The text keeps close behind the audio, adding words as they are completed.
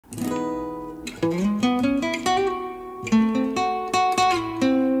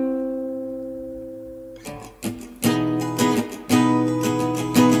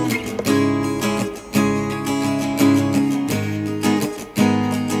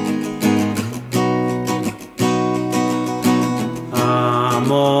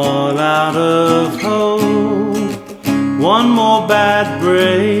I'm all out of hope. One more bad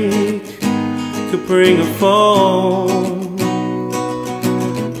break could bring a fall.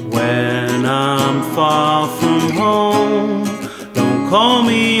 When I'm far from home, don't call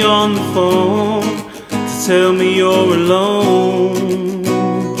me on the phone to tell me you're alone.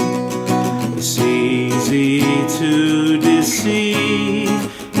 It's easy to deceive,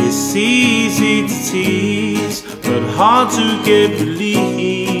 it's easy to tease, but hard to get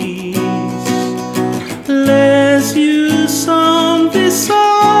release. Let's use some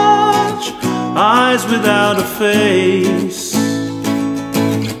visage, eyes without a face,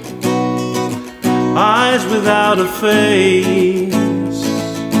 eyes without a face,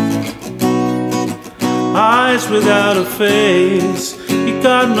 eyes without a face. You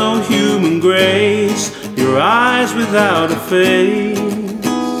got no human grace, your eyes without a face.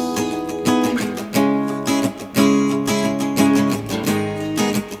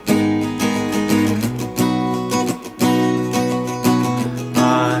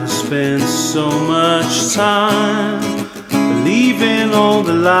 I spent so much time believing all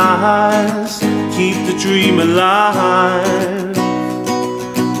the lies, keep the dream alive.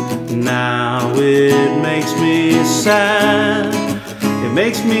 Now it makes me sad, it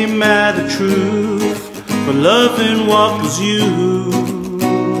makes me mad at truth for loving what was you.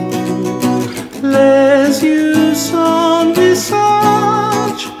 Let's use some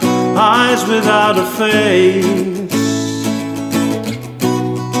visage, eyes without a face,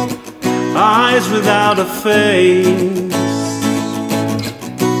 eyes without a face,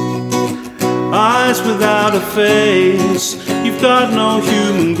 eyes without a face. You've got no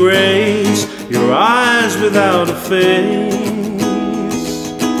human grace, your eyes without a face.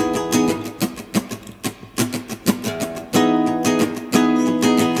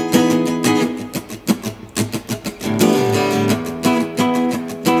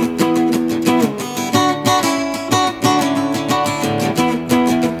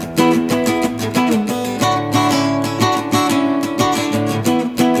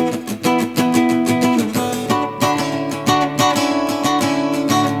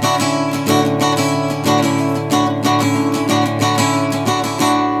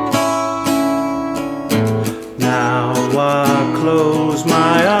 I close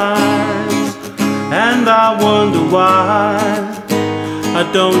my eyes and I wonder why I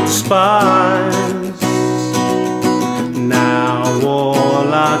don't despise. Now all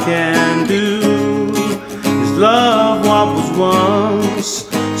I can do is love what was once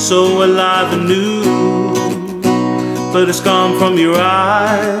so alive and new, but it's gone from your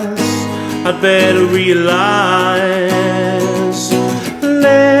eyes, I'd better realize.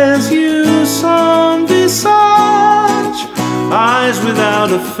 Let's use some visage, eyes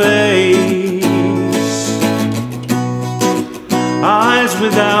without a face, eyes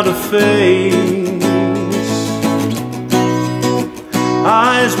without a face,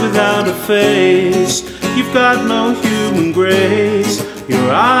 eyes without a face. You've got no human grace,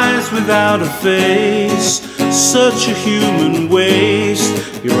 your eyes without a face, such a human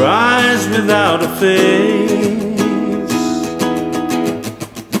waste, your eyes without a face.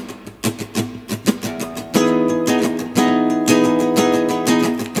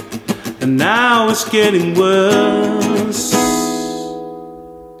 And now it's getting worse,